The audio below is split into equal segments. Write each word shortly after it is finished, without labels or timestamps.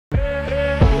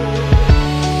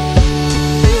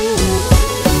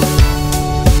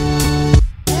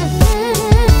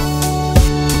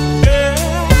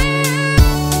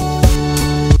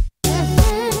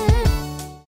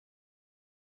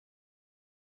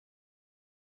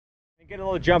Get a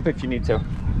little jump if you need to.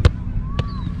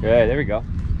 Good, there we go.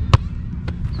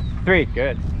 3,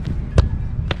 good.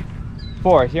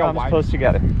 4, you're almost close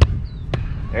together.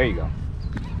 There you go.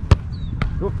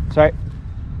 Oop, sorry.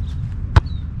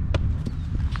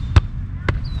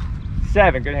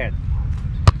 7, good hand.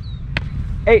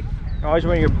 8, always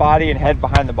want your body and head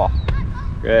behind the ball.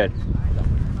 Good.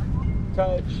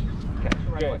 Touch. Okay,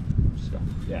 good.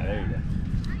 Yeah, there you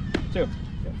go. 2,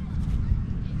 good.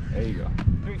 There you go.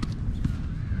 3.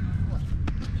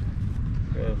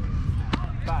 Good.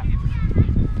 5.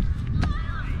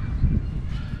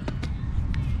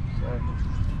 7.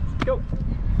 Go.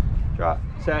 Drop.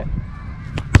 Set.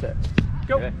 Set.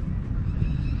 Go. Good.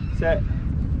 Set.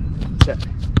 Set.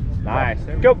 Nice.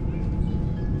 Go.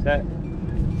 Set.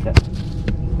 Set.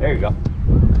 There you go.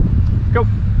 Go.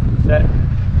 Set.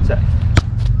 Set.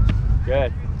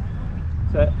 Good.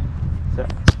 Set.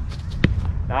 Set.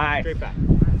 Nice. Straight back.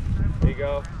 There you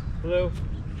go. Blue.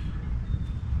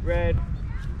 Red.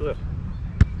 Blue.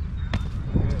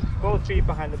 Good. Both feet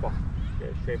behind the ball.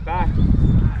 Good. Straight back.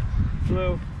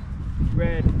 Blue.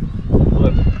 Red.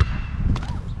 Blue. Nice.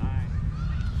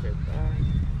 Straight back.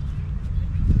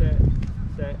 Set.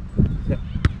 Set. Set.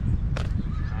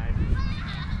 Nice.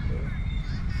 Good.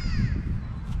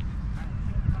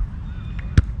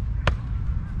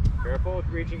 Careful with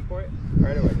reaching for it.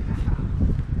 Right away.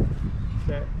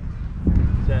 Set.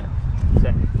 Set.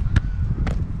 Set.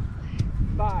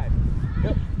 5.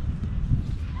 Yep.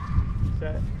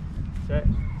 Set. Set.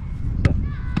 Set.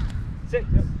 6.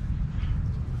 Yep.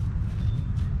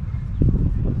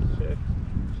 Shift.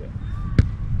 Shift.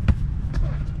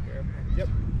 Careful. Yep.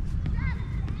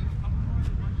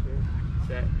 Shift.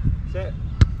 Set. Set.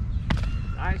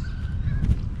 Nice.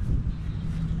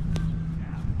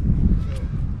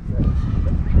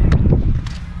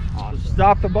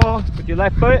 Stop the ball with your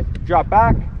left foot, drop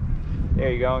back.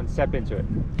 There you go, and step into it.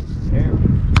 There.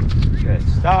 Good.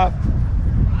 Stop.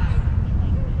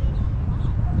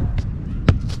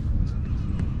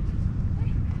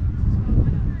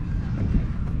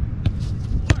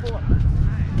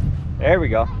 There we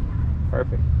go.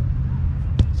 Perfect.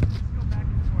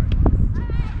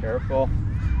 Careful.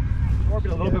 A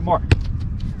little bit more.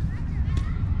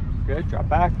 Good. Drop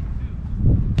back.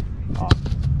 Awesome.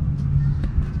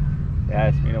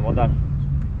 Yes, Mina, well done.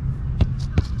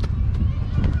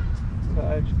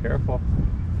 Touch, careful.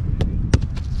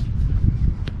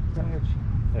 Touch,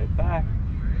 play it back.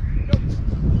 Go.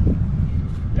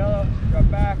 Yellow, drop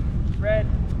back. Red,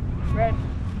 red,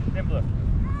 then blue.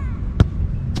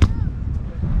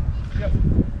 Yep.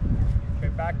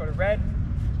 Straight back, go to red,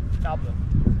 now blue.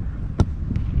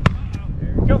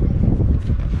 There we go.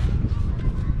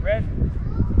 Red,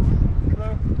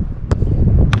 blue.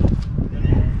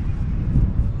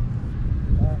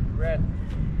 Red,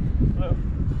 blue.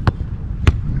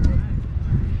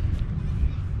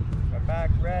 Go back,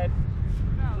 red,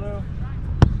 blue.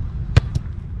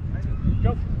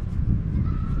 Go.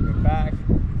 Go back,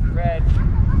 red,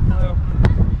 blue.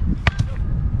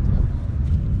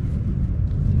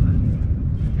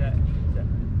 Set, set.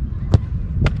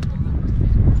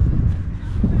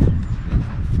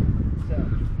 Set,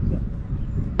 set.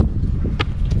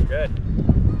 Good.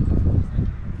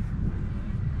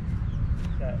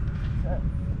 Set, set.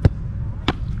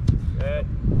 Good.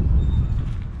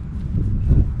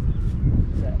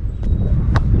 Set, set.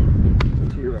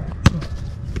 To your right.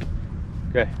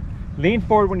 Good. Lean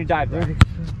forward when you dive there.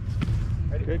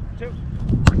 Ready? Good. 2.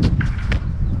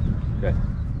 Good.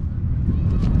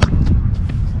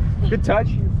 Good touch.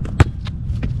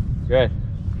 Good.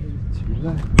 To your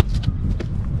left.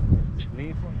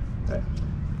 Lean forward. Okay.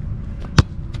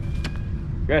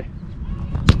 Good.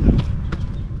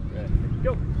 Good.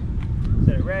 Go.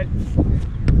 Set it red.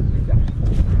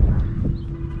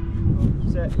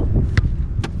 Set.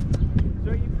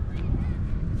 Three.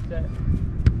 Set.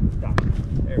 Stop.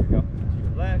 There we go. To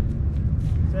your left.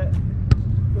 Set.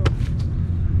 Go.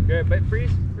 Good. But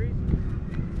freeze. Freeze.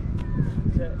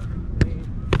 Set. Lean.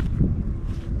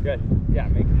 Good. Yeah,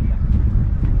 make it.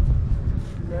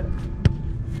 Set.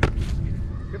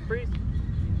 Good freeze.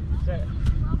 Set.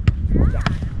 Stop.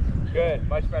 Good.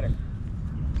 Much better. To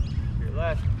your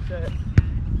left. Set.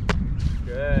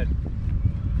 Good.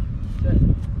 Set.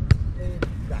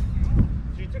 Stop.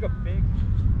 So you took a big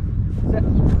set.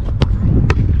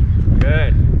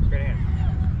 Good. Great hand.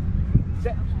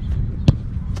 Set.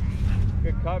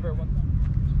 Good cover.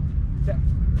 Set.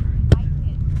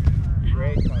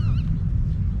 Great cover.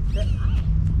 Set.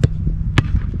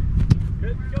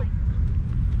 Good. Go.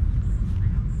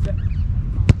 Set.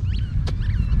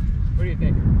 What do you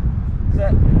think?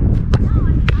 Set.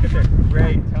 Good there.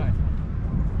 Great time.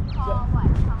 Set.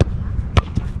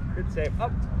 Good save.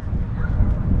 Up.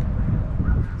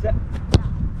 Set.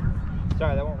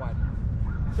 Sorry, that went wide.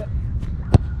 Set.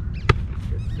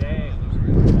 Good save.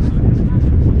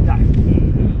 Dive.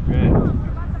 Good.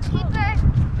 Keeper.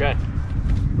 Good.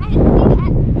 I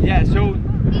didn't see Yeah, so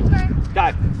that. Keeper.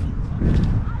 dive.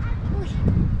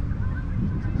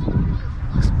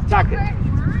 Tuck it.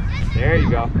 There you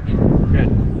go. Good.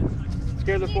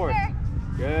 Scare the forward.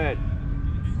 Good.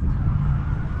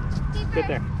 Sit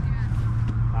there.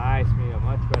 Nice, Mia.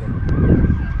 Much better.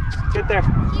 Sit there.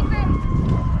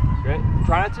 Good.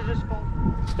 Try not to just fall.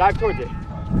 Dive towards it.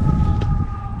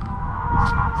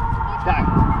 Dive.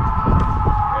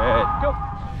 Good. Go.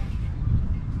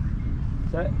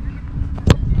 Set.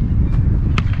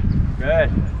 Good.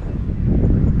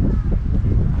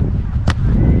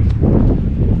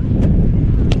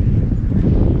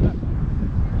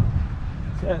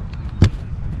 Set.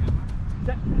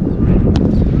 Set.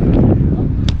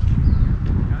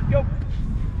 Go.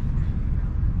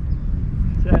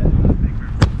 Set.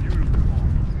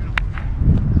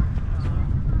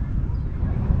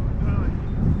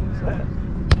 Set.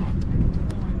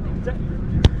 Set.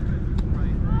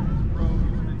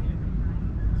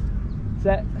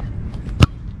 Set.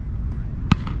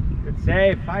 Good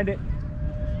save. Find it.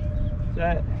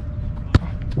 Set.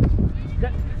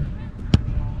 Set.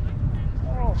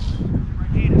 Oh.